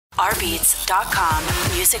rbeats.com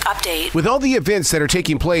music update. With all the events that are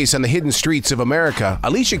taking place on the hidden streets of America,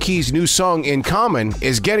 Alicia Keys' new song, In Common,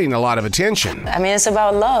 is getting a lot of attention. I mean, it's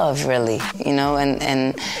about love, really, you know,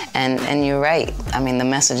 and you're right. I mean, the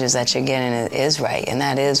messages that you're getting is right, and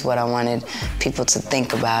that is what I wanted people to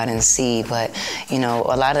think about and see. But, you know,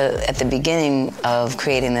 at the beginning of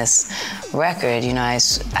creating this record, you know,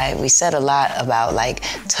 we said a lot about, like,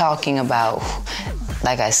 talking about,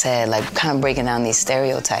 like I said, like kind of breaking down these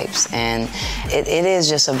stereotypes. And it is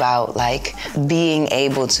just about like being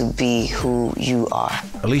able to be who you are.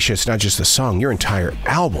 Alicia, it's not just the song, your entire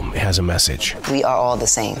album has a message. We are all the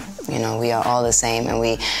same. You know, we are all the same,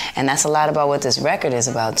 and that's a lot about what this record is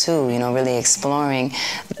about too, you know, really exploring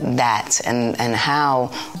that and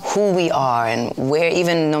who we are and where,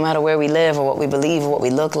 even no matter where we live or what we believe or what we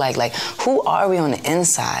look like who are we on the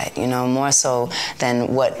inside, you know, more so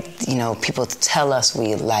than what, you know, people tell us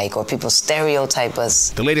we like or people stereotype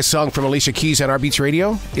us. The latest song from Alicia Keys on Our Beats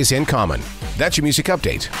Radio is In Common. That's your music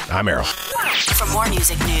update. I'm Errol. For more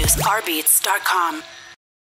music news, rbeats.com.